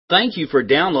Thank you for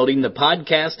downloading the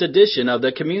podcast edition of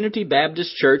the Community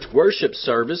Baptist Church worship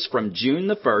service from June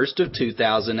the 1st of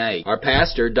 2008. Our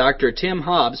pastor, Dr. Tim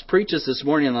Hobbs, preaches this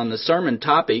morning on the sermon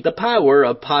topic, The Power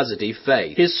of Positive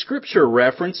Faith. His scripture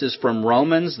reference is from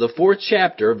Romans, the 4th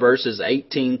chapter, verses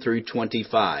 18 through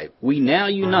 25. We now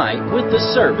unite with the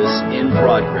service in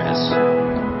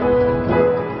progress.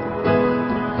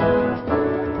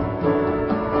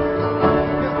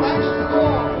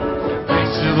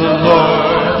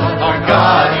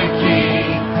 God and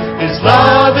King, His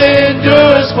love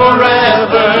endures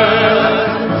forever.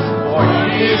 For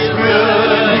He is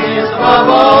good, He is above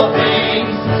all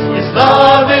things. His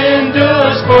love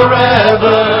endures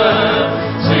forever.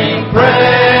 Sing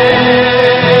praise,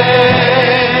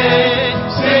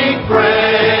 sing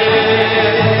praise.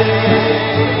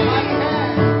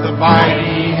 The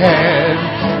mighty hand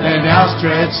and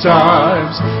outstretched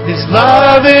arms, His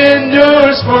love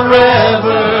endures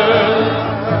forever.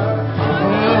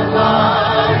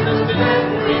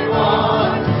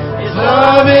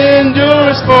 Love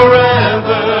endures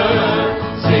forever.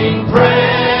 Sing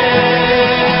praise,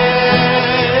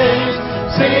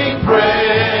 sing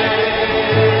praise,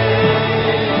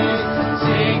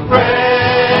 sing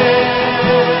praise,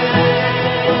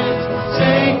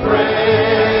 sing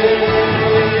praise.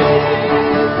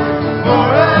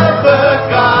 Forever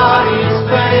God is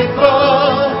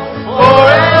faithful.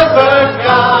 Forever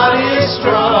God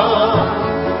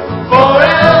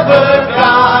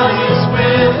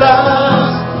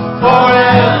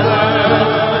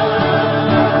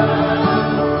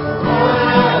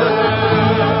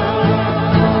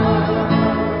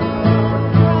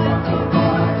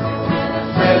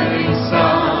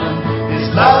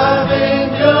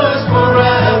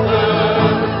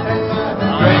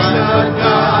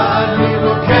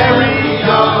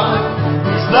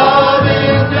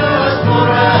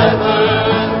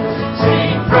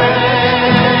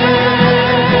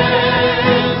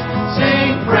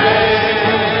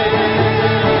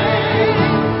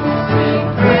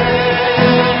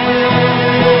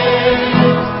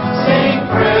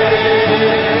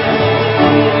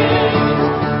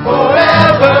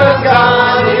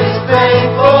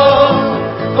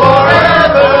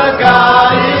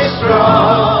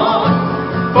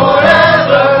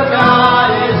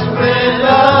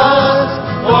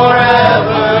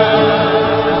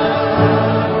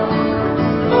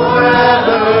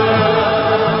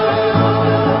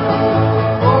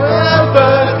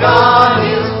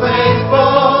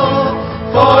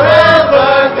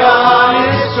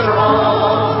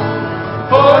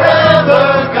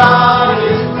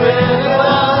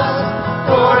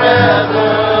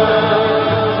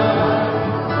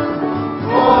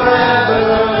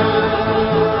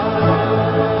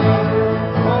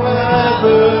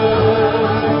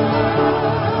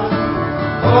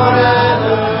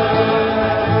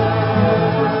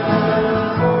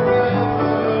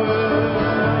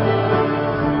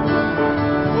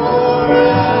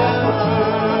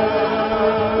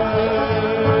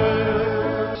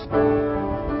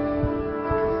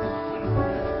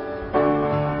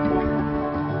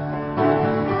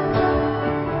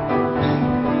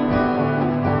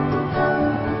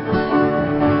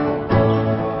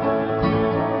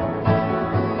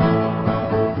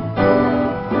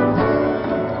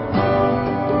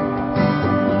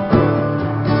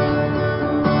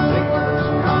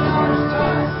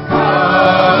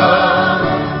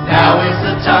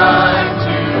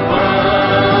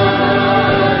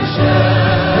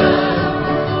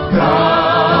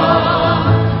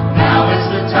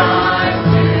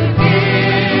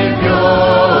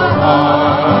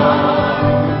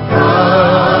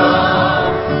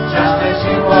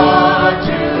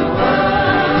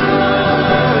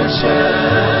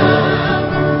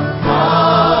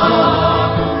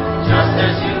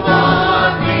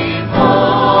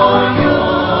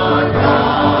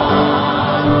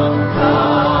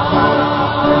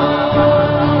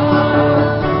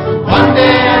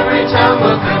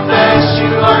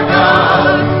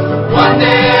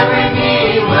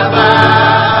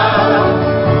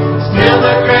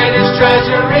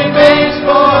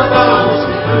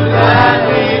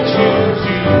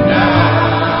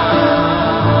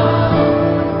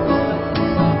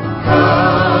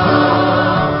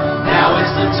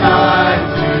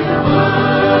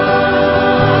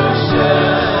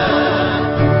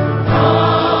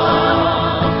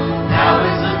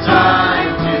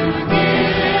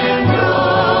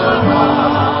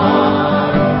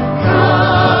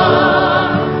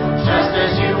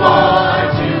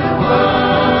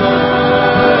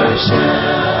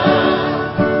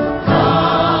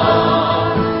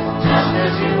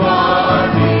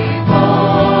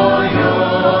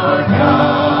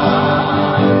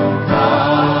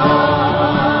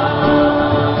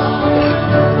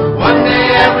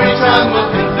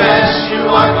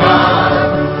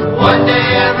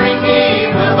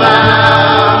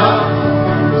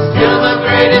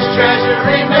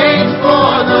remains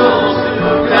for those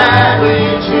who gladly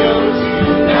choose you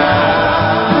now.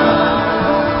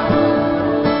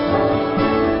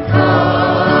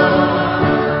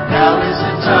 Now is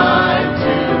the time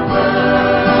to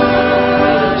worship.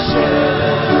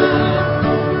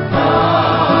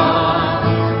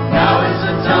 Now is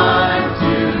the time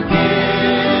to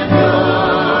give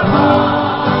your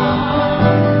heart.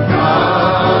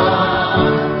 Come,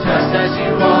 just as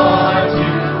you are to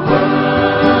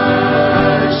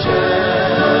worship.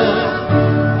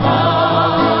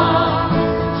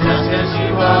 Just as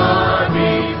you are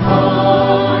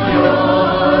before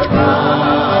your God.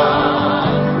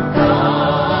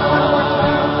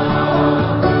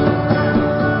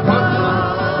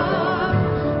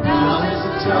 Now is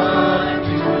the time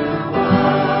to worship.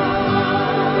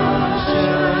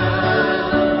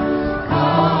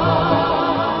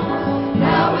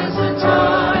 Now is the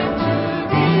time to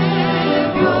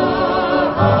give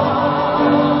your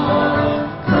heart.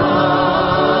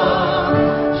 Come,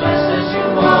 just as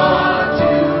you are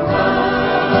to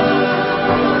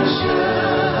worship.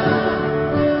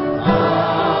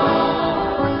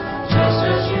 Just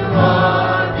as you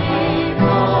are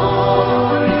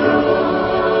before your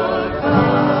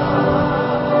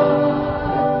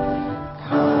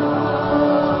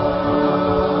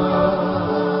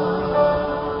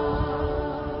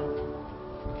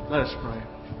Let us pray.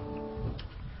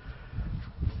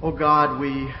 Oh God,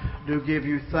 we do give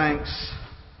you thanks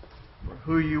for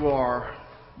who you are.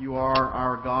 You are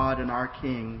our God and our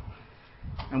King.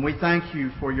 And we thank you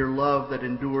for your love that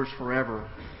endures forever,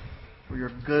 for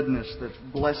your goodness that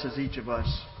blesses each of us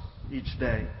each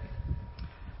day.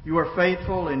 You are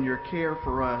faithful in your care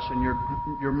for us, and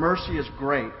your mercy is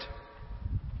great.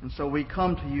 And so we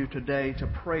come to you today to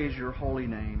praise your holy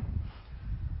name.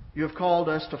 You have called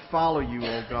us to follow you,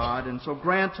 O God, and so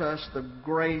grant us the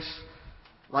grace,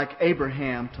 like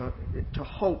Abraham, to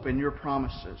hope in your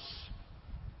promises.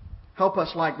 Help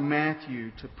us, like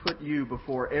Matthew, to put you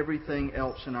before everything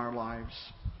else in our lives.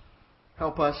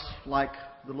 Help us, like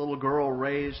the little girl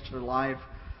raised to life,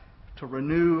 to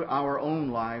renew our own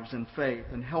lives in faith,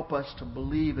 and help us to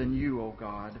believe in you, O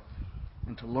God,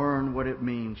 and to learn what it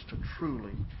means to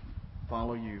truly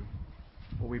follow you.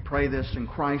 For we pray this in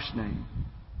Christ's name.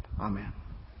 Amen.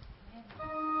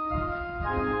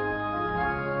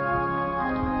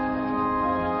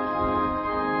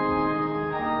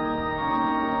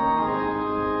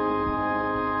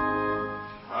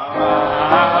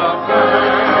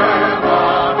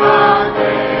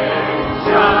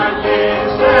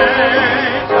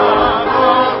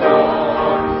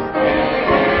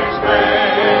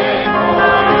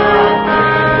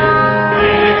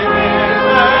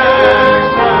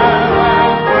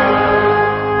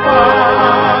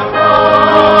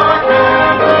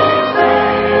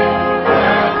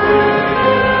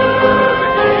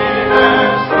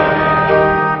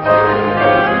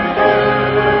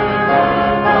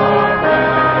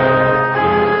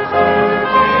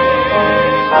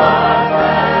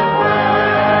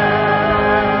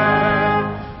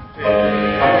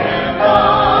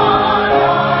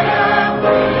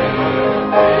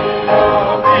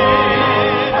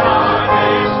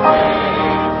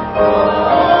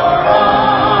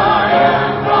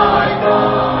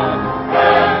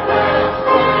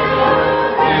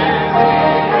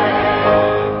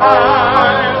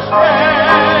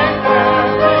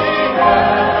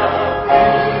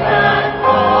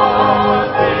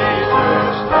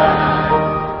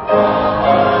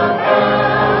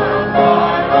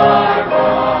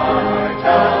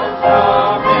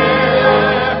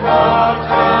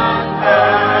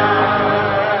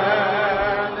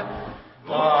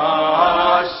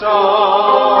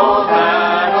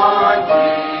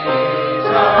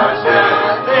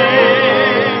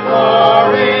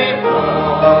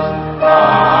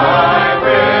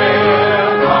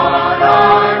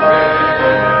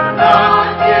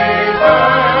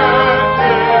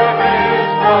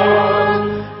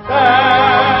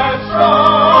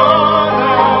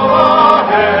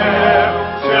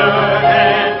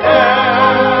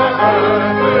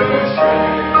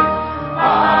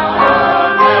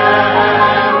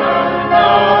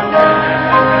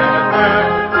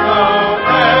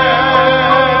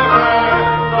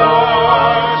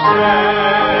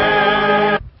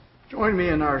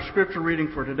 Scripture reading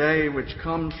for today, which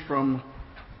comes from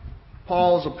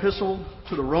Paul's epistle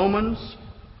to the Romans,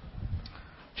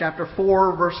 chapter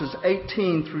 4, verses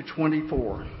 18 through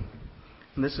 24.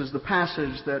 And this is the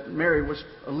passage that Mary was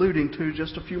alluding to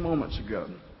just a few moments ago.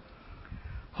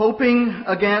 Hoping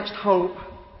against hope,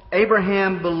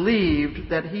 Abraham believed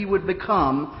that he would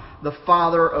become the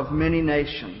father of many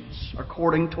nations,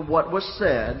 according to what was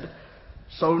said,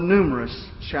 so numerous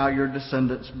shall your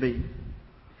descendants be.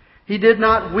 He did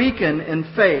not weaken in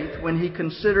faith when he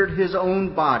considered his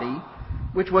own body,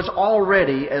 which was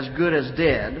already as good as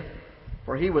dead,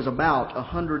 for he was about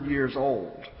 100 years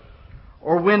old,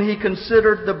 or when he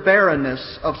considered the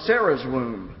barrenness of Sarah's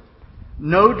womb.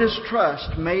 No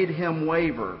distrust made him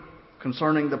waver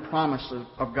concerning the promises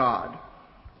of God,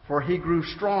 for he grew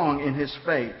strong in his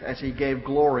faith as he gave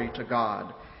glory to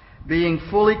God, being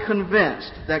fully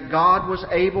convinced that God was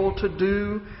able to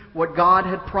do what God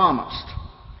had promised.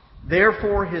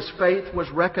 Therefore his faith was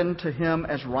reckoned to him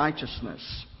as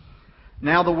righteousness.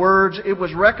 Now the words, "it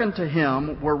was reckoned to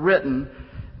him," were written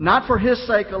not for his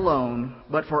sake alone,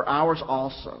 but for ours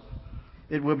also.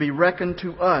 It will be reckoned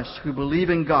to us who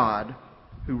believe in God,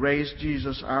 who raised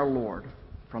Jesus our Lord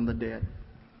from the dead.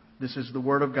 This is the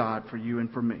word of God for you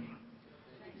and for me.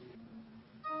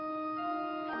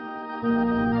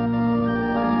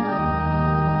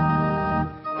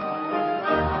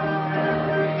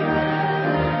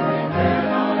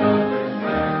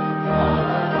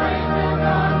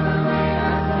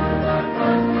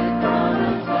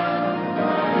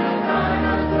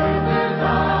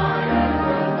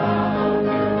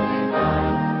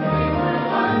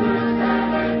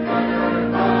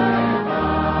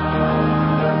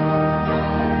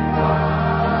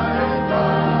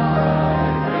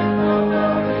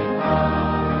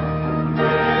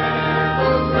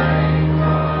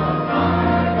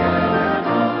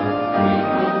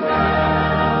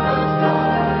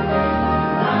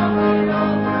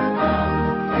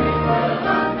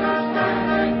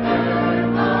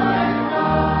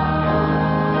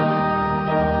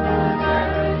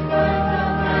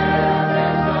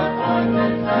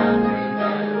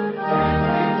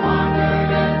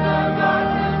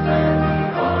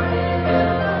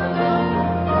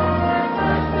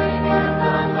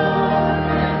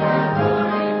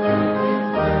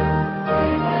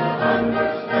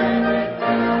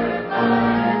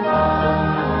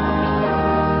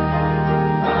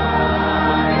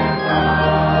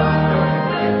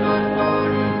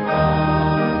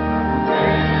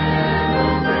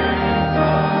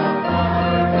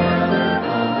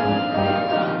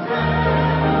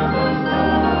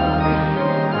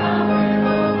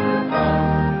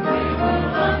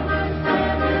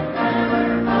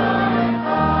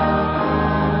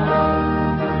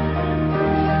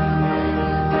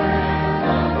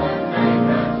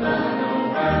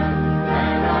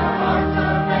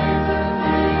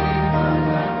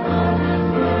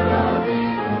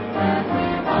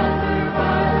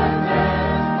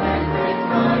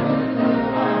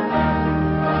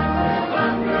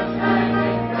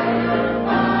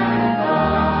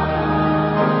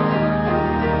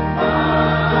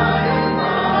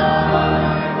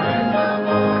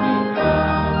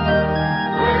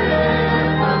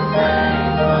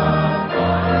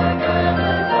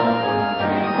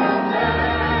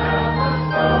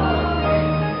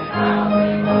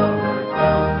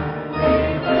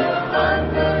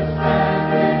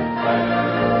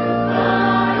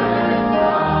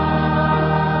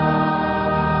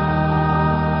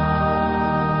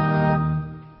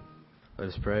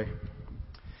 Pray.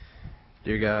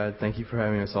 Dear God, thank you for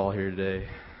having us all here today.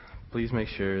 Please make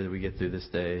sure that we get through this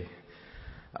day.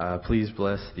 Please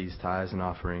bless these tithes and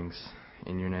offerings.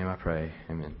 In your name I pray.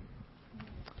 Amen.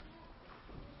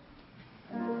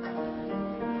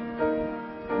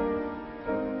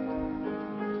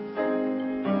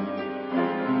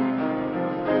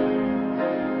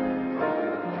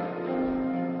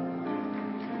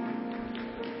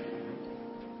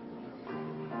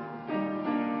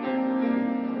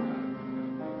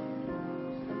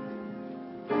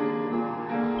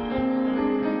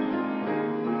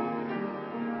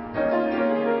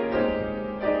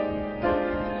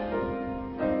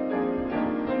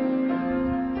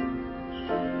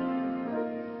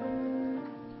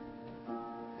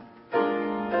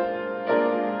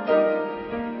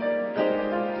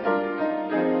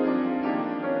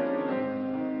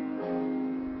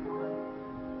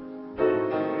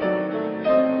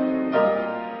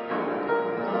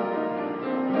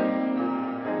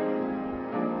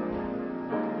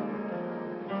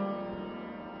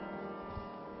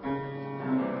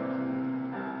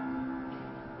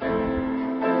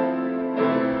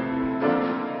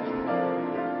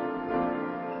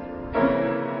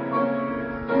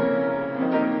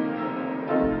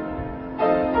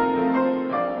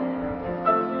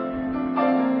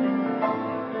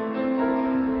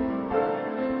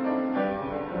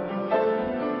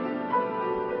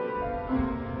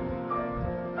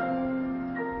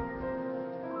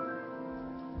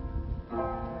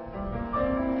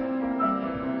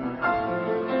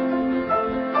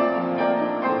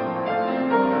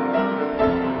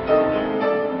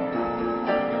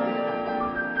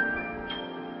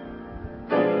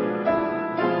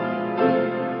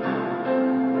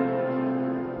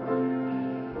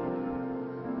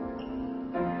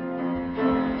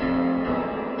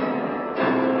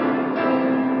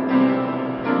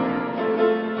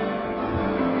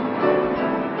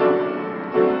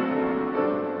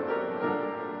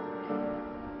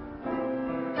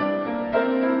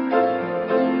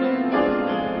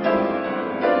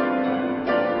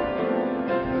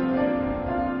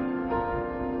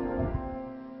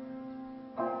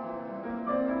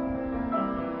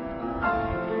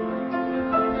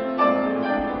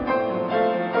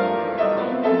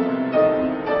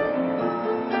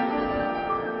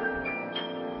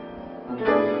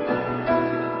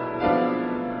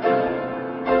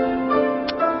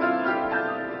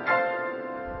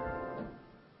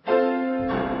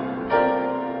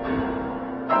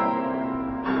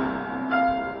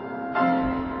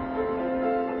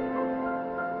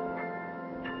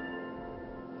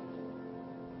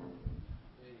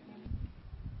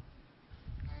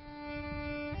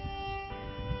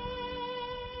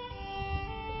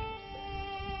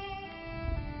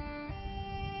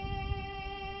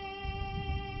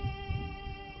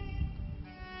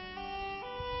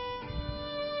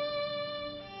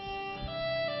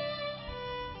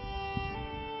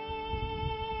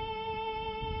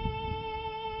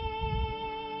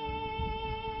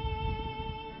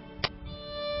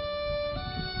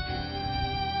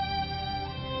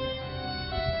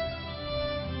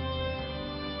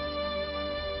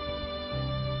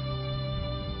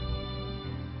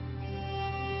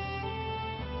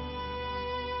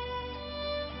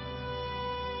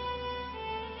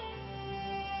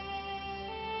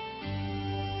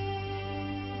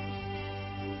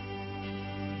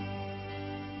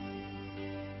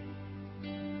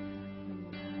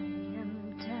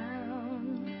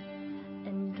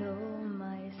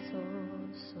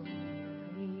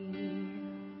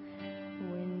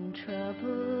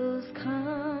 troubles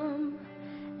come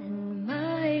and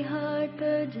my heart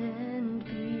burdened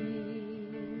be,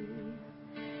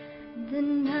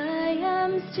 then I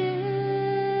am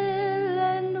still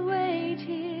and wait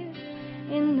here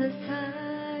in the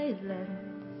silence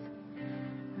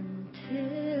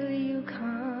until you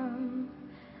come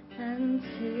and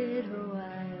sit a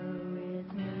while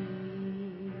with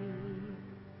me.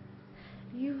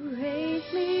 You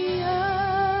raise me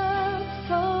up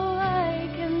so I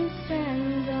can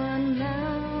stand on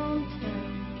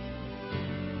mountains.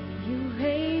 You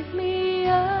raise me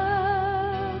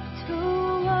up to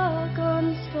walk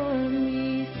on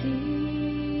stormy seas.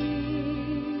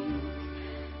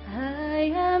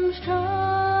 I am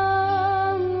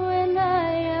strong when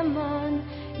I am on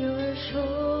your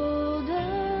shoulders.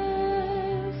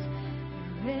 You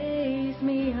raise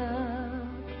me up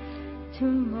to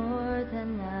more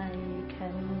than I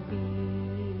can be.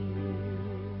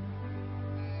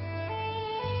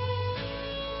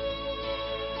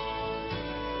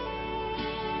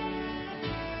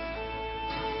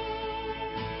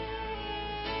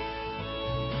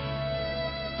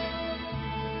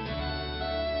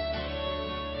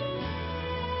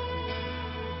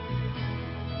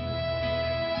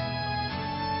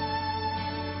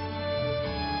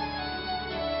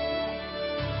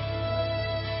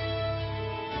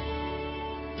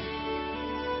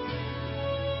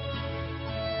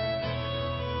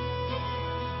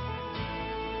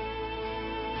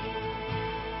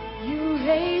 You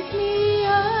raise me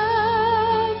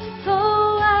up so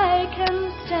I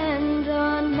can stand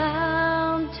on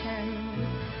mountains.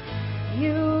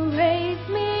 You raise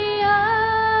me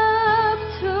up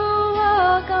to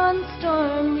walk on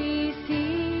stormy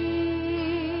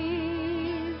seas.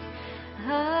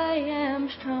 I am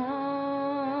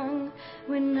strong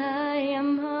when I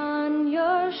am on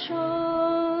your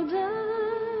shoulders.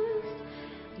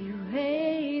 You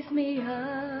raise me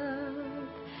up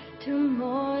to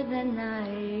more than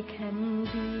I can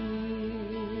be.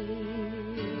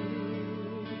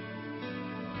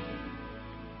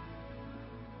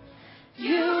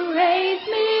 You raise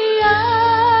me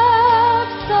up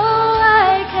so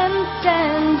I can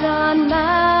stand on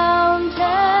mountains.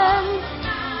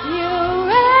 You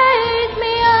raise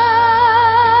me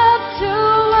up to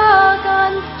walk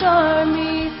on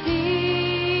stormy seas.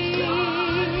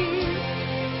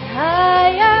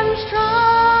 I am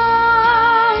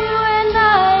strong when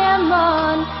I am on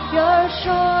your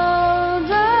shoulders.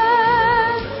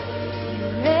 You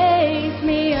raise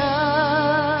me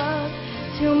up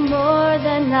to more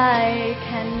than I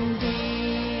can be.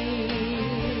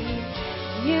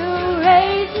 You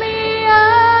raise me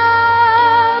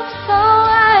up so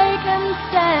I can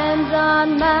stand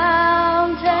on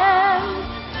mountains.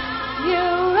 You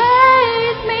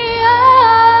raise me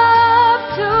up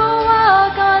to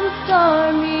walk on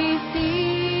stormy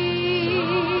seas.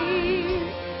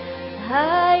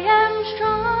 I am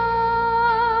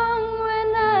strong when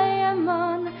I am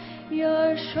on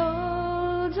your shoulders.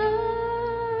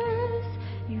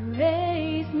 You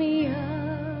raise me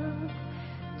up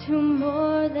to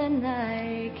more than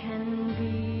I can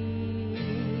be.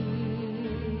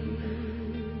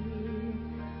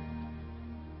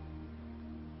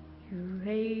 You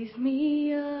raise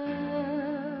me up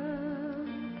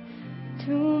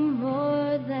to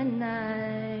more than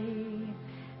I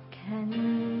can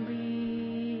be.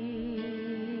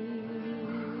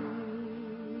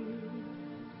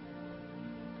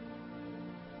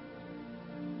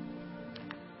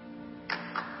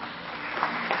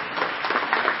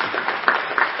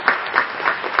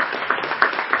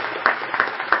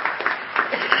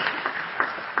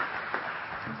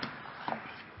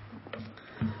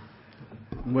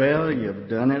 Well, you've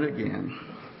done it again.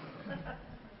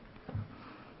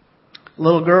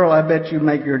 Little girl, I bet you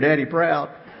make your daddy proud.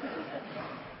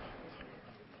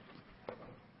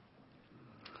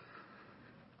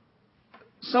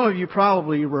 Some of you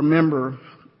probably remember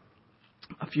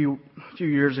a few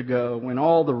years ago when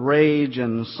all the rage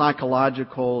in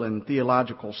psychological and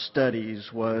theological studies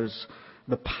was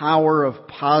the power of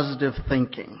positive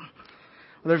thinking.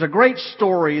 There's a great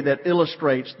story that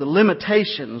illustrates the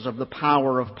limitations of the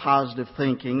power of positive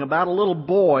thinking about a little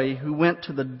boy who went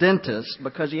to the dentist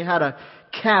because he had a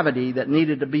cavity that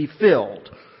needed to be filled.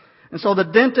 And so the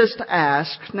dentist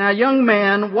asked, "Now, young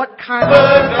man, what kind of..."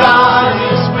 But God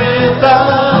is with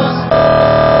us.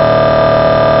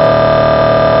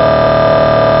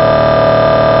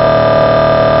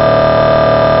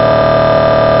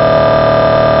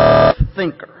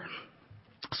 Thinker.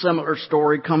 Similar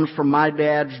story comes from my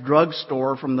dad's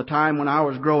drugstore from the time when I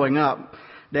was growing up.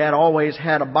 Dad always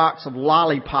had a box of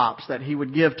lollipops that he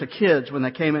would give to kids when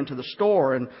they came into the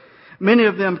store. And Many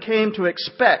of them came to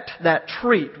expect that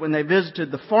treat when they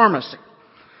visited the pharmacy.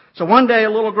 So one day a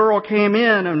little girl came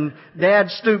in and Dad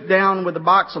stooped down with a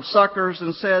box of suckers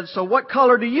and said, "So what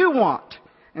color do you want?"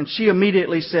 And she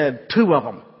immediately said, "2 of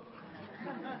them."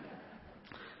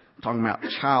 I'm talking about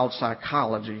child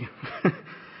psychology.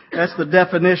 That's the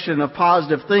definition of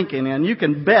positive thinking, and you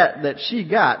can bet that she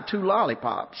got 2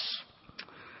 lollipops.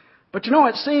 But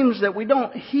it seems that we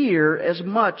don't hear as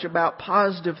much about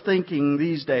positive thinking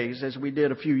these days as we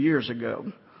did a few years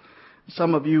ago.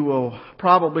 Some of you will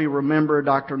probably remember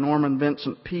Dr. Norman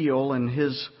Vincent Peale and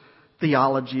his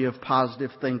theology of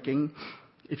positive thinking.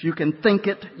 If you can think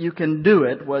it, you can do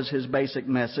it, was his basic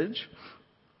message.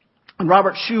 And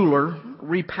Robert Schuller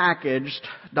repackaged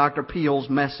Dr. Peale's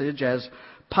message as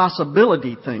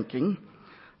possibility thinking.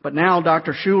 But now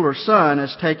Dr. Schuller's son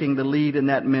is taking the lead in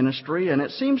that ministry, and it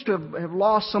seems to have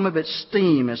lost some of its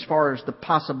steam as far as the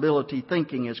possibility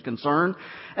thinking is concerned.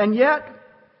 And yet,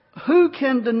 who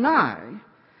can deny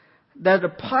that a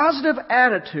positive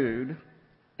attitude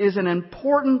is an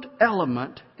important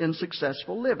element in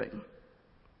successful living?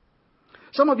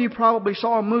 Some of you probably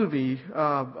saw a movie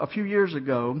a few years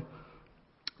ago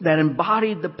that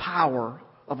embodied the power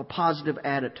of a positive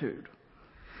attitude.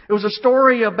 It was a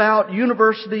story about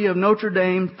University of Notre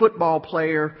Dame football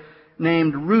player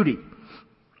named Rudy.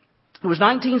 It was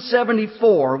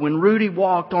 1974 when Rudy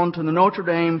walked onto the Notre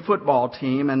Dame football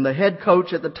team, and the head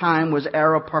coach at the time was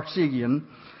Ara Parseghian.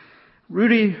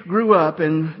 Rudy grew up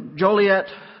in Joliet,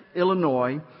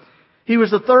 Illinois. He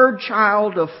was the 3rd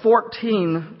child of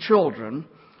 14 children,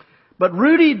 but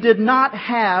Rudy did not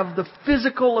have the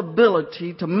physical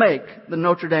ability to make the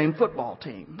Notre Dame football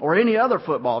team, or any other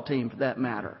football team for that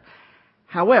matter.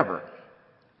 However,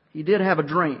 he did have a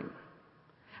dream.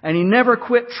 And he never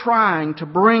quit trying to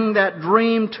bring that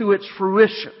dream to its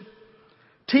fruition.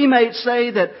 Teammates say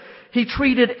that he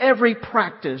treated every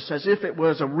practice as if it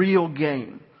was a real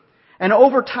game. And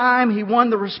over time, he won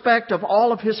the respect of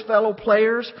all of his fellow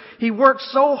players. He worked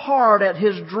so hard at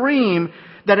his dream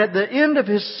that at the end of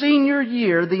his senior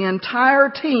year, the entire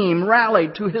team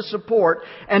rallied to his support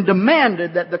and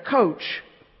demanded that the coach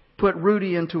put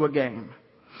Rudy into a game.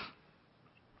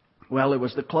 Well, it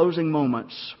was the closing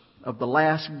moments of the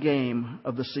last game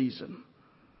of the season.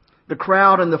 The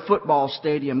crowd in the football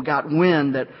stadium got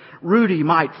wind that Rudy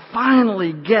might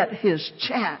finally get his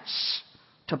chance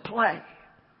to play.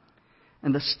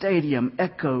 And the stadium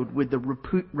echoed with the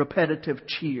repetitive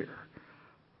cheer.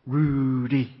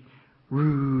 Rudy,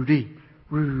 Rudy,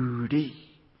 Rudy.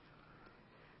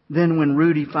 Then when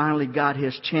Rudy finally got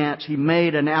his chance, he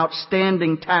made an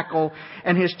outstanding tackle,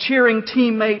 and his cheering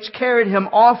teammates carried him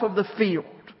off of the field.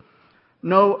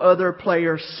 No other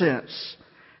player since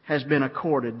has been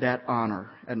accorded that honor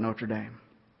at Notre Dame.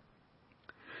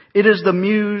 It is the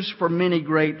muse for many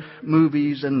great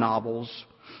movies and novels.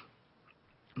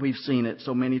 We've seen it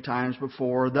so many times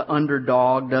before. The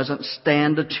underdog doesn't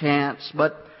stand a chance,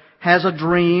 but has a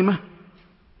dream,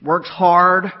 works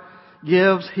hard,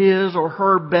 gives his or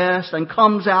her best, and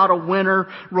comes out a winner,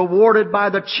 rewarded by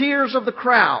the cheers of the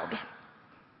crowd.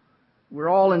 We're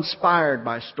all inspired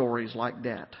by stories like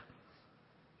that.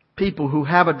 People who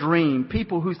have a dream,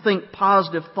 people who think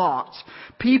positive thoughts,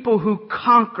 people who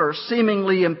conquer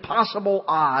seemingly impossible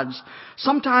odds.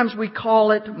 Sometimes we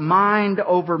call it mind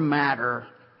over matter.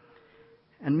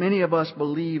 And many of us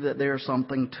believe that there's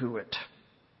something to it.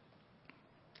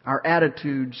 Our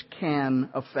attitudes can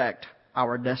affect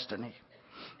our destiny.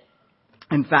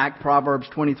 In fact, Proverbs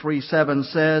 23:7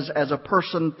 says, "As a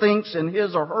person thinks in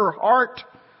his or her heart,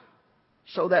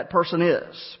 so that person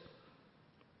is."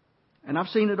 And I've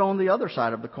seen it on the other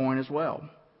side of the coin as well.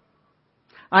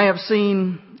 I have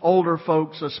seen older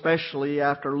folks, especially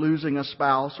after losing a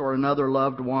spouse or another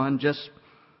loved one, just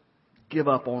give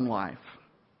up on life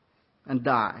and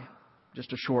die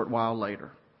just a short while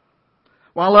later.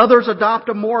 While others adopt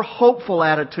a more hopeful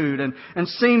attitude and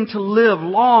seem to live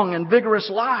long and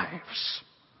vigorous lives.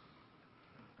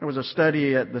 There was a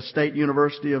study at the State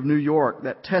University of New York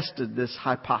that tested this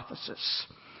hypothesis.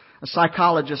 A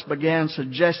psychologist began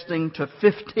suggesting to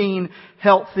 15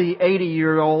 healthy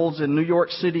 80-year-olds in New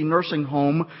York City nursing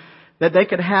home that they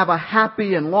could have a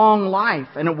happy and long life,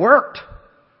 and it worked.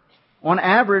 On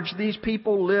average, these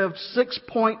people lived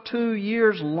 6.2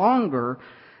 years longer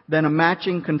than a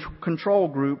matching control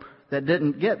group that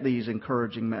didn't get these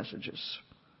encouraging messages.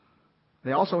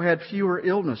 They also had fewer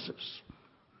illnesses.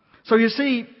 So you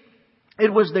see,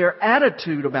 it was their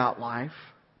attitude about life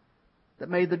that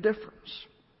made the difference.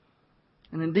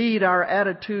 And indeed, our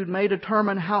attitude may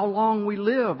determine how long we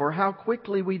live or how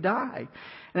quickly we die.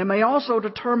 And it may also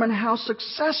determine how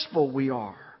successful we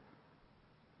are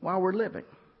while we're living.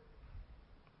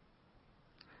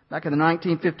 Back in the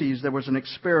 1950s, there was an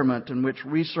experiment in which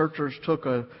researchers took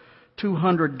a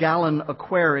 200-gallon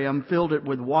aquarium, filled it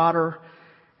with water,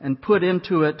 and put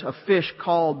into it a fish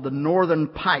called the northern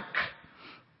pike.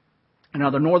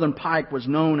 Now, the northern pike was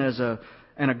known as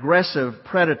an aggressive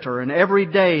predator, and every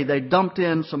day they dumped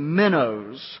in some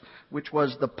minnows, which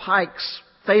was the pike's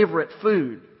favorite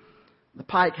food. The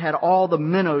pike had all the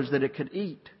minnows that it could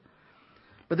eat.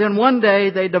 But then one day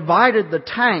they divided the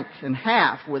tank in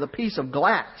half with a piece of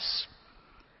glass.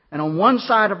 And on one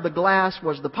side of the glass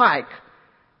was the pike,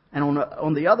 and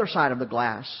on the other side of the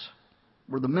glass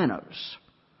were the minnows.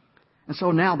 And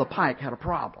so now the pike had a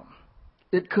problem.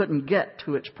 It couldn't get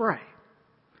to its prey.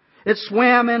 It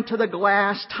swam into the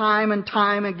glass time and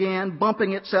time again,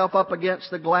 bumping itself up against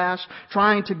the glass,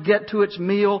 trying to get to its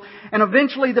meal. And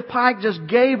eventually the pike just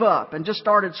gave up and just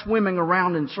started swimming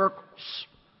around in circles.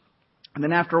 And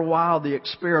then after a while, the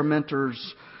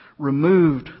experimenters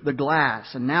removed the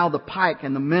glass. And now the pike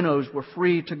and the minnows were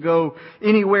free to go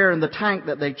anywhere in the tank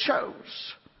that they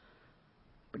chose.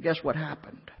 But guess what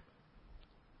happened?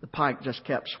 The pike just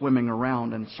kept swimming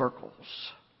around in circles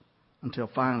until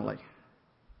finally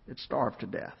it starved to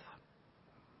death.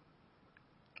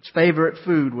 Its favorite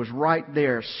food was right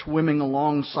there swimming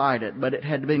alongside it, but it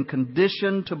had been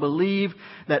conditioned to believe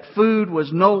that food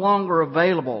was no longer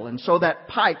available, and so that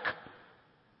pike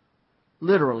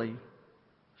literally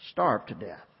starved to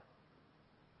death.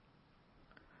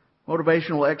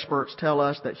 Motivational experts tell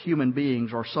us that human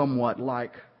beings are somewhat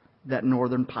like that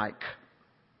northern pike,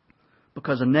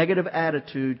 because a negative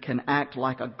attitude can act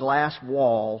like a glass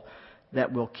wall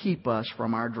that will keep us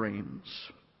from our dreams.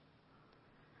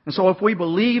 And so if we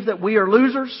believe that we are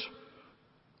losers,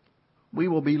 we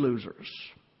will be losers.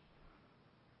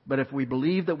 But if we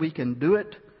believe that we can do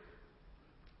it,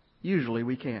 usually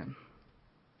we can.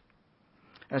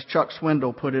 As Chuck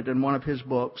Swindoll put it in one of his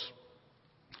books,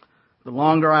 the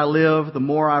longer I live, the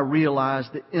more I realize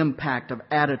the impact of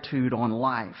attitude on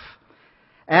life.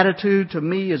 Attitude to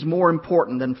me is more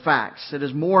important than facts. It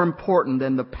is more important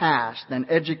than the past, than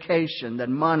education,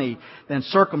 than money, than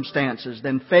circumstances,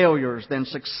 than failures, than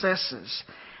successes.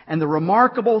 And the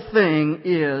remarkable thing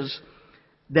is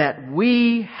that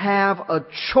we have a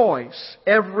choice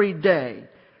every day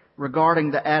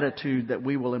regarding the attitude that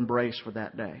we will embrace for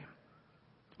that day.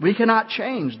 We cannot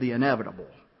change the inevitable.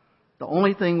 The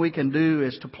only thing we can do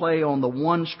is to play on the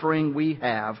one string we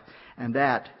have, and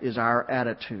that is our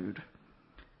attitude.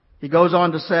 He goes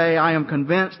on to say, I am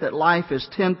convinced that life is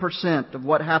 10% of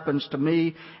what happens to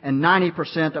me and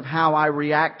 90% of how I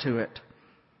react to it.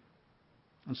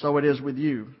 And so it is with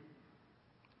you.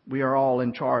 We are all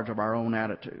in charge of our own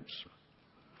attitudes.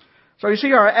 So you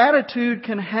see, our attitude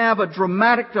can have a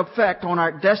dramatic effect on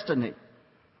our destiny.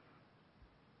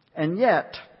 And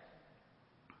yet,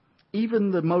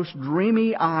 even the most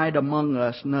dreamy-eyed among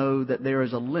us know that there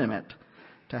is a limit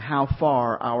to how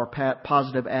far our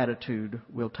positive attitude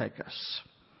will take us.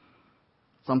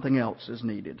 Something else is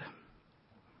needed.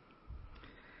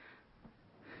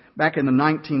 Back in the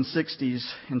 1960s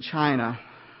in China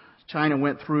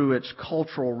went through its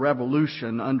cultural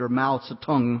revolution under Mao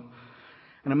Zedong.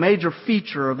 And a major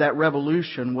feature of that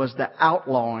revolution was the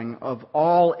outlawing of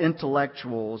all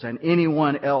intellectuals and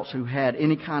anyone else who had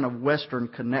any kind of Western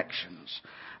connections.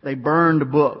 They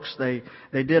burned books. They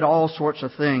did all sorts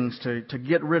of things to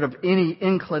get rid of any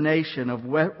inclination of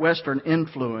Western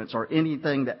influence or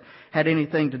anything that had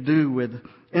anything to do with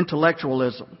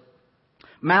intellectualism.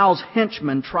 Mao's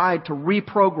henchmen tried to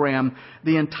reprogram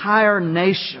the entire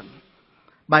nation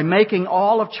by making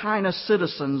all of China's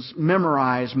citizens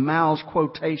memorize Mao's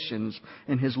quotations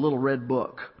in his little red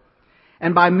book.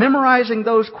 And by memorizing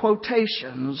those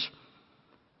quotations,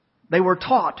 they were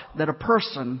taught that a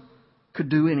person could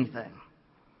do anything.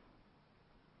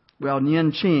 Well,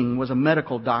 Nian Qing was a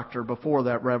medical doctor before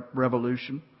that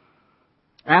revolution.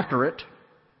 After it,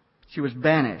 she was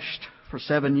banished for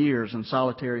 7 years in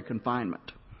solitary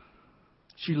confinement.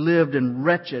 She lived in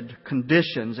wretched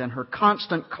conditions, and her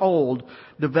constant cold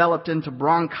developed into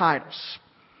bronchitis.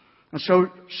 And so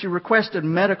she requested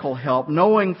medical help,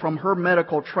 knowing from her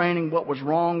medical training what was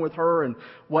wrong with her and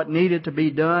what needed to be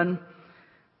done.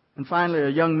 And finally, a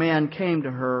young man came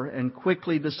to her and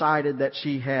quickly decided that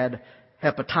she had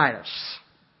hepatitis,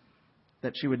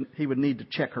 that he would need to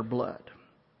check her blood.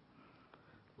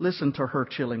 Listen to her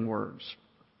chilling words.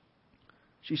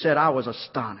 She said, I was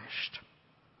astonished.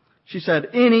 She said,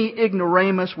 any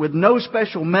ignoramus with no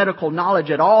special medical knowledge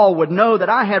at all would know that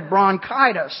I had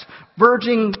bronchitis,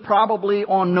 verging probably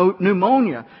on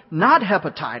pneumonia, not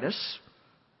hepatitis,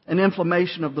 an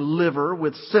inflammation of the liver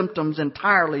with symptoms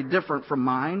entirely different from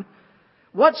mine.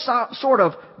 What sort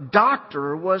of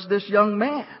doctor was this young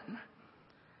man?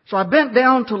 So I bent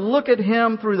down to look at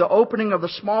him through the opening of the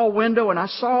small window, and I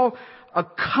saw a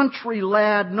country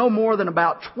lad no more than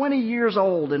about 20 years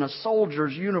old in a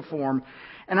soldier's uniform.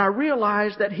 And I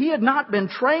realized that he had not been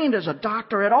trained as a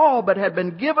doctor at all, but had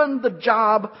been given the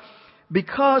job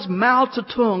because Mao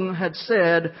Zedong had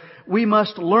said, we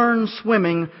must learn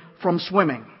swimming from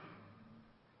swimming.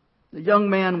 The young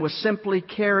man was simply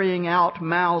carrying out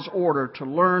Mao's order to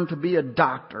learn to be a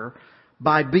doctor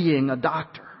by being a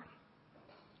doctor.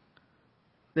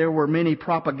 There were many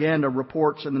propaganda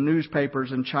reports in the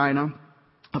newspapers in China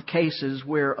of cases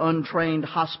where untrained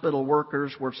hospital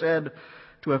workers were said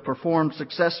to have performed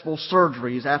successful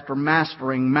surgeries after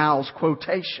mastering Mao's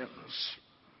quotations.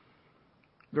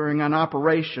 During an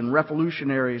operation,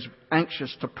 revolutionaries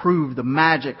anxious to prove the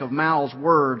magic of Mao's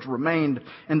words remained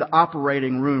in the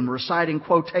operating room reciting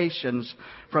quotations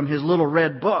from his little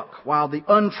red book, while the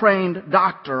untrained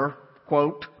doctor,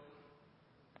 quote,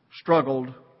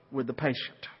 struggled with the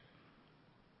patient.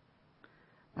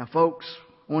 Now, folks,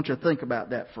 I want you to think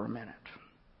about that for a minute.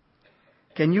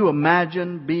 Can you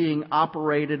imagine being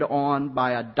operated on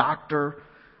by a doctor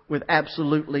with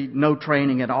absolutely no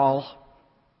training at all?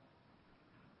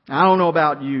 I don't know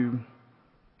about you.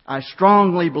 I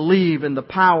strongly believe in the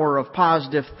power of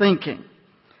positive thinking.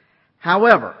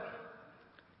 However,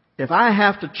 if I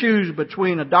have to choose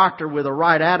between a doctor with the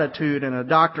right attitude and a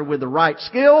doctor with the right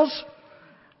skills,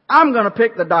 I'm going to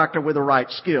pick the doctor with the right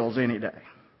skills any day.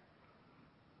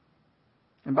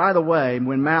 And by the way,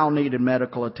 when Mao needed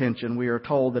medical attention, we are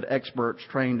told that experts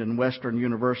trained in Western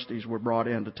universities were brought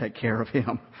in to take care of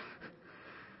him.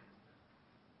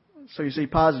 So you see,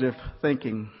 positive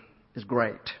thinking is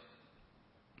great.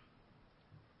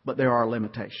 But there are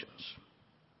limitations.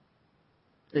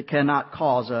 It cannot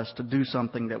cause us to do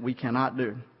something that we cannot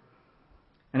do.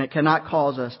 And it cannot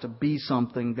cause us to be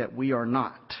something that we are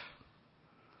not.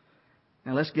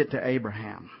 Now let's get to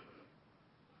Abraham.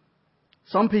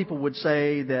 Some people would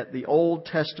say that the Old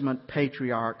Testament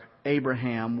patriarch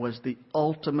Abraham was the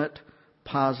ultimate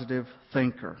positive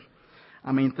thinker.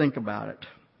 I mean, think about it.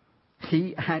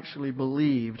 He actually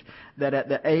believed that at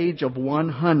the age of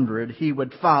 100 he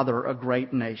would father a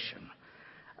great nation.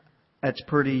 That's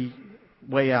pretty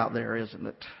way out there, isn't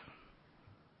it?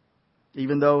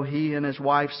 Even though he and his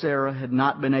wife Sarah had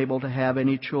not been able to have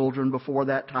any children before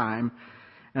that time.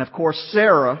 And of course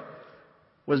Sarah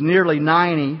was nearly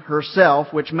 90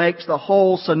 herself, which makes the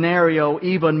whole scenario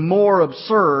even more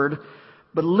absurd.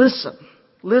 But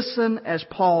listen as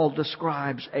Paul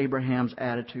describes Abraham's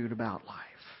attitude about life.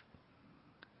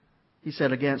 He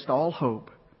said, against all hope,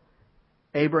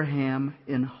 Abraham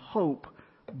in hope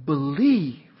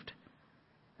believed,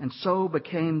 and so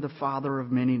became the father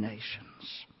of many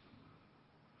nations.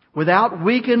 Without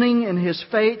weakening in his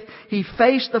faith, he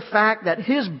faced the fact that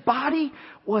his body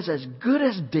was as good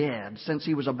as dead since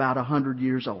he was about 100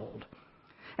 years old.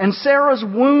 And Sarah's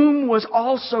womb was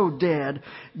also dead,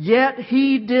 yet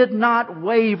he did not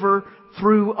waver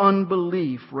through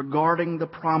unbelief regarding the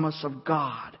promise of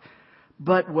God,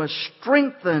 but was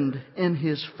strengthened in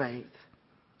his faith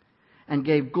and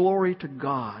gave glory to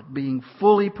God, being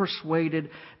fully persuaded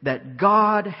that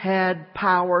God had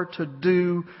power to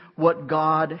do what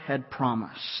God had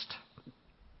promised.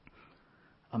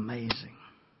 Amazing.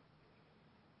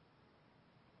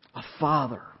 A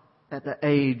father at the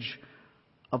age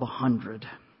of 100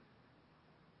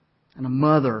 and a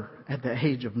mother at the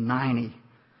age of 90.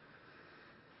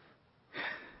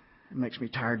 It makes me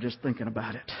tired just thinking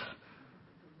about it.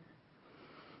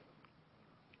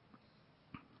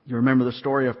 You remember the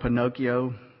story of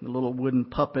Pinocchio, the little wooden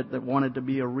puppet that wanted to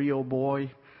be a real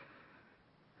boy?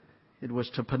 It was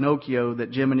to Pinocchio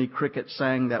that Jiminy Cricket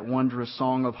sang that wondrous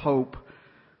song of hope.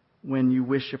 When you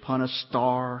wish upon a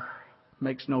star,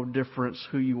 makes no difference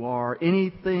who you are.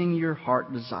 Anything your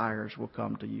heart desires will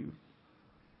come to you.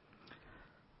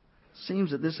 It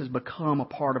seems that this has become a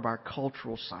part of our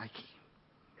cultural psyche.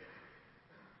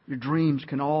 Your dreams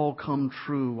can all come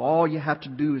true. All you have to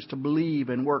do is to believe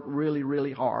and work really,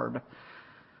 really hard.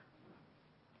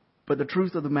 But the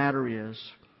truth of the matter is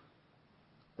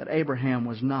that Abraham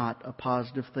was not a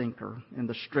positive thinker in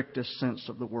the strictest sense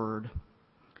of the word.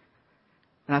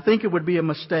 And I think it would be a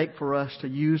mistake for us to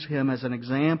use him as an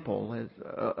example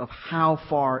of how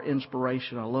far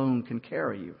inspiration alone can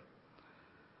carry you.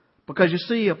 Because you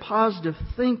see, a positive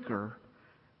thinker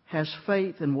has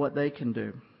faith in what they can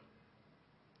do.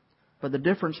 But the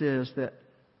difference is that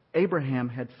Abraham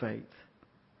had faith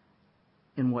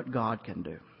in what God can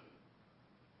do.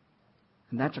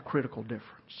 And that's a critical difference.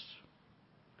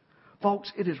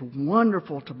 folks, it is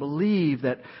wonderful to believe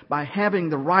that by having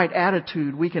the right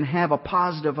attitude, we can have a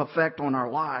positive effect on our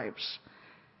lives.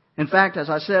 In fact, as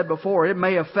I said before, it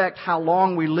may affect how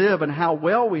long we live and how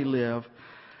well we live.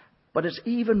 But it's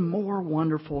even more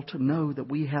wonderful to know that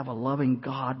we have a loving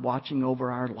God watching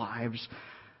over our lives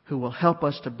who will help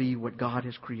us to be what God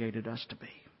has created us to be.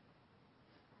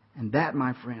 And that,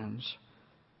 my friends,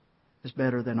 is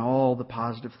better than all the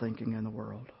positive thinking in the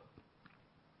world.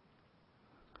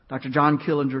 Dr. John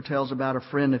Killinger tells about a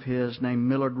friend of his named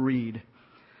Millard Reed.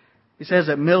 He says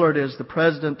that Millard is the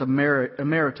president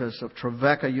emeritus of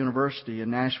Trevecca University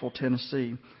in Nashville,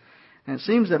 Tennessee. And it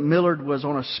seems that Millard was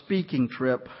on a speaking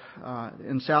trip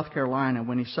in South Carolina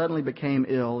when he suddenly became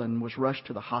ill and was rushed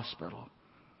to the hospital.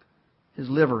 His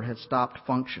liver had stopped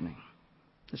functioning.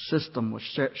 His system was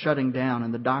shutting down,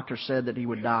 and the doctor said that he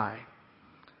would die.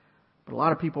 But a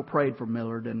lot of people prayed for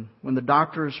Millard, and when the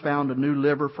doctors found a new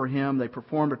liver for him, they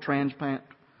performed a transplant.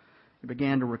 He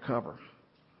began to recover.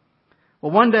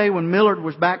 Well, one day when Millard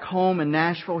was back home in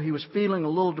Nashville, he was feeling a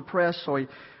little depressed, so he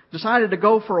decided to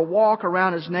go for a walk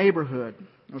around his neighborhood.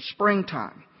 It was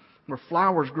springtime. There were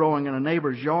flowers growing in a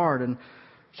neighbor's yard. And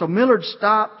so Millard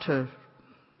stopped to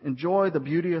enjoy the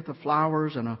beauty of the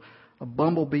flowers, and a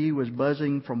bumblebee was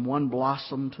buzzing from one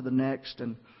blossom to the next.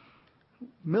 And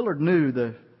Millard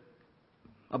knew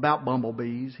about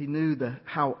bumblebees. He knew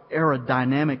how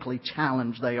aerodynamically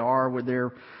challenged they are with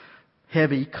their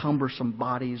heavy, cumbersome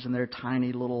bodies and their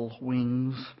tiny little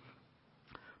wings.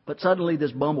 But suddenly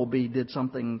this bumblebee did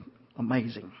something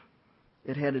amazing.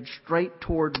 It headed straight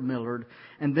towards Millard,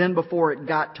 and then before it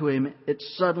got to him, it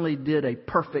suddenly did a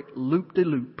perfect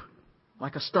loop-de-loop,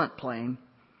 like a stunt plane,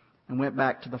 and went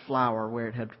back to the flower where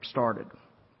it had started.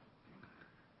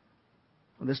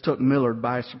 Well, this took Millard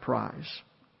by surprise.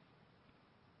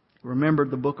 He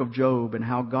remembered the book of Job and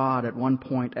how God at one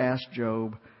point asked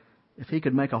Job if he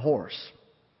could make a horse,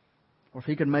 or if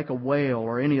he could make a whale,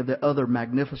 or any of the other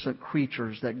magnificent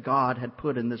creatures that God had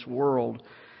put in this world.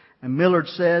 And Millard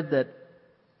said that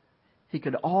he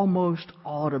could almost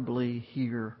audibly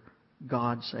hear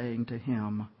God saying to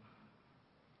him,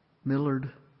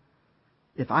 "Millard,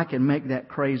 if I can make that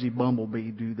crazy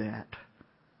bumblebee do that,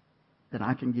 then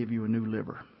I can give you a new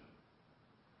liver."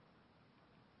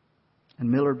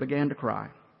 And Millard began to cry.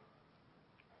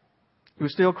 He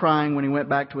was still crying when he went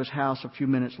back to his house a few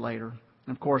minutes later.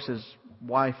 And of course, his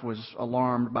wife was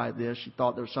alarmed by this. She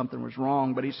thought there was something was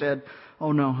wrong. But he said,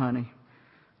 "Oh no, honey.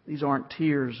 These aren't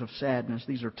tears of sadness.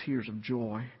 These are tears of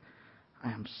joy.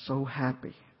 I am so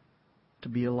happy to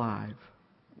be alive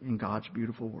in God's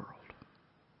beautiful world."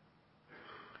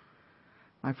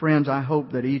 My friends, I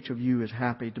hope that each of you is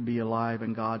happy to be alive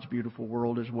in God's beautiful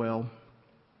world as well.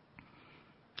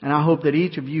 And I hope that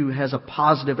each of you has a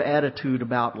positive attitude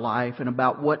about life and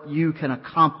about what you can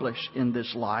accomplish in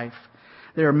this life.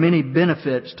 There are many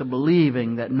benefits to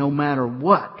believing that no matter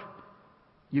what,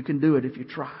 you can do it if you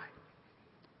try.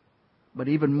 But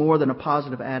even more than a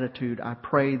positive attitude, I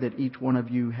pray that each one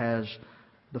of you has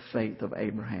the faith of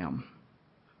Abraham.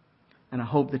 And I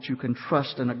hope that you can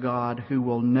trust in a God who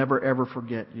will never ever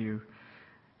forget you,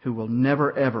 who will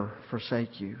never ever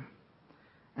forsake you,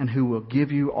 and who will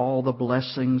give you all the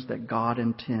blessings that God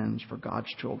intends for God's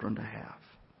children to have.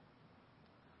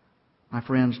 My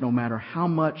friends, no matter how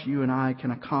much you and I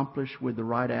can accomplish with the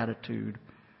right attitude,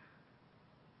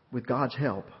 with God's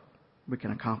help, we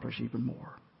can accomplish even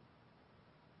more.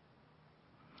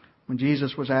 When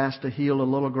Jesus was asked to heal a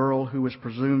little girl who was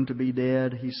presumed to be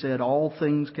dead, He said, "All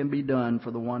things can be done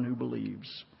for the one who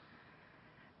believes."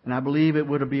 And I believe it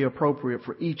would be appropriate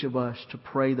for each of us to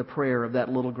pray the prayer of that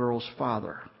little girl's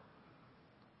father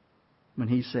when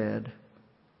he said,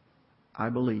 "I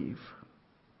believe.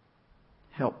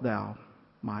 Help thou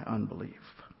my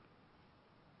unbelief."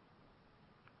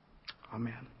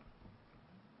 Amen.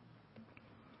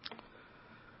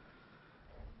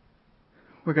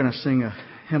 We're going to sing a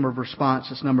hymn of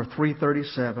response. It's number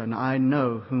 337, "I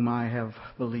Know Whom I Have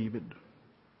Believed."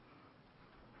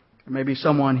 There may be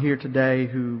someone here today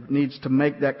who needs to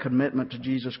make that commitment to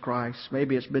Jesus Christ.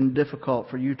 Maybe it's been difficult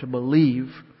for you to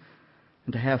believe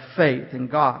and to have faith in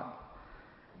God.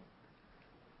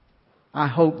 I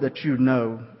hope that you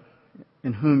know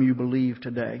in whom you believe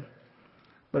today.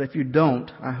 But if you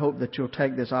don't, I hope that you'll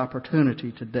take this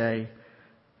opportunity today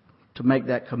to make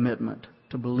that commitment,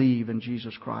 to believe in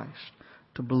Jesus Christ,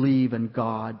 to believe in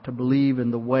God, to believe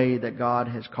in the way that God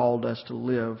has called us to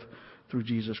live through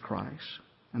Jesus Christ.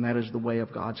 And that is the way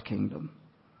of God's kingdom,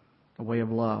 a way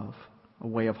of love, a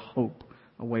way of hope,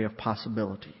 a way of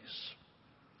possibilities.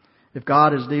 If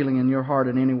God is dealing in your heart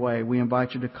in any way, we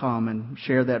invite you to come and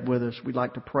share that with us. We'd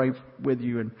like to pray with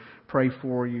you and pray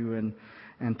for you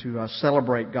and to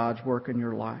celebrate God's work in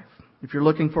your life. If you're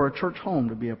looking for a church home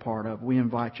to be a part of, we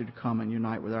invite you to come and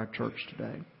unite with our church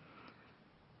today.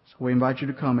 So we invite you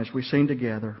to come as we sing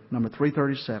together, number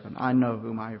 337, I Know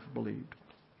Whom I Have Believed.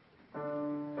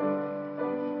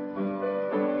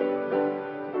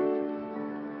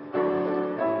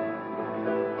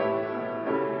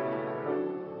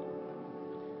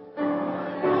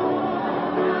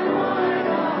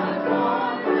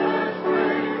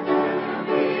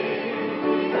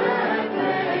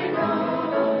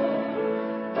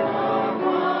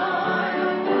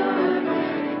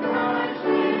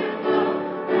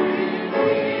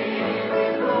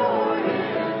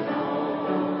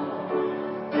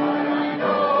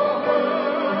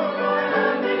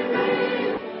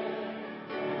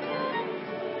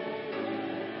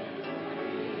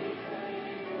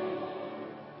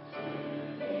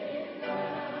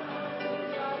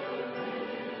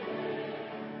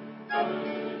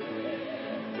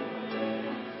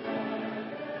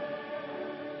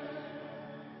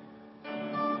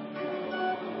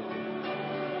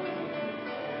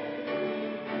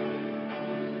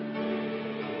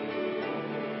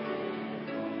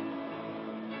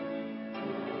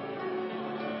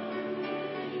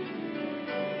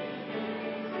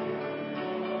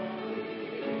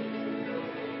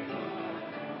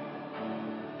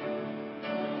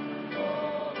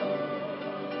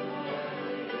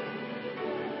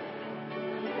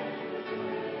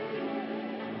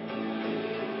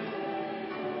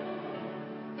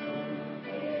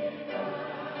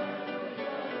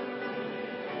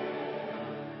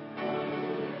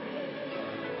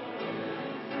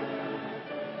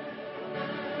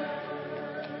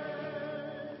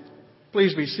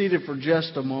 Please be seated for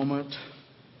just a moment.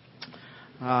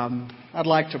 I'd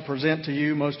like to present to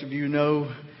you, most of you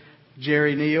know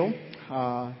Jerry Neal.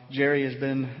 Jerry has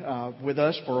been with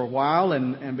us for a while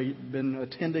and been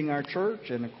attending our church.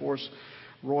 And of course,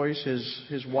 Royce,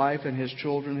 his wife, and his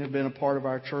children have been a part of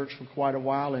our church for quite a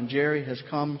while. And Jerry has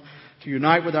come to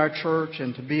unite with our church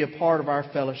and to be a part of our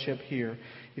fellowship here.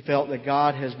 He felt that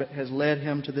God has led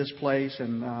him to this place,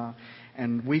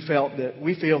 and we feel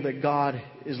that God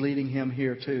is leading him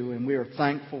here too, and we are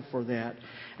thankful for that.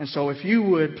 And so if you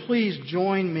would, please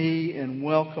join me in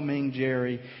welcoming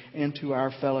Jerry into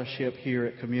our fellowship here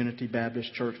at Community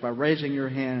Baptist Church by raising your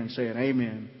hand and saying,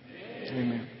 Amen.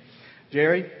 Amen.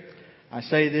 Jerry, I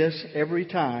say this every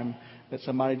time that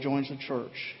somebody joins the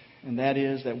church, and that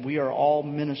is that we are all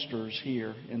ministers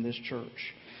here in this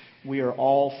church. We are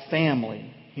all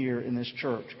family here in this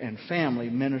church, and family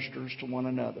ministers to one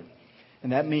another.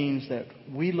 And that means that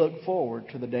we look forward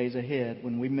to the days ahead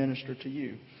when we minister to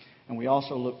you. And we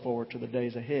also look forward to the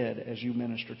days ahead as you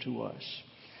minister to us.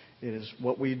 It is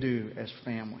what we do as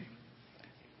family.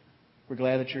 We're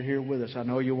glad that you're here with us. I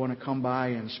know you'll want to come by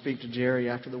and speak to Jerry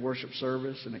after the worship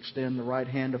service and extend the right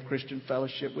hand of Christian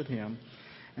fellowship with him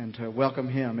and to welcome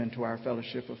him into our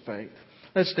fellowship of faith.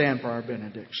 Let's stand for our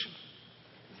benediction.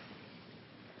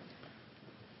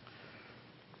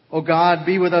 Oh God,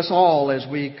 be with us all as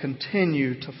we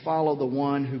continue to follow the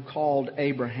one who called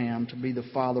Abraham to be the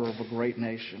father of a great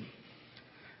nation.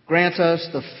 Grant us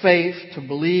the faith to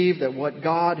believe that what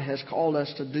God has called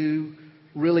us to do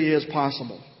really is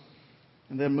possible.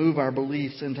 And then move our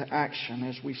beliefs into action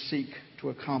as we seek to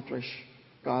accomplish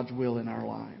God's will in our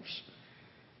lives.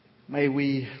 May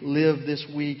we live this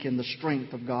week in the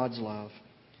strength of God's love.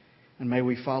 And may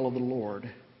we follow the Lord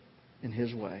in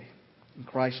His way. In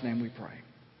Christ's name we pray.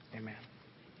 Amen.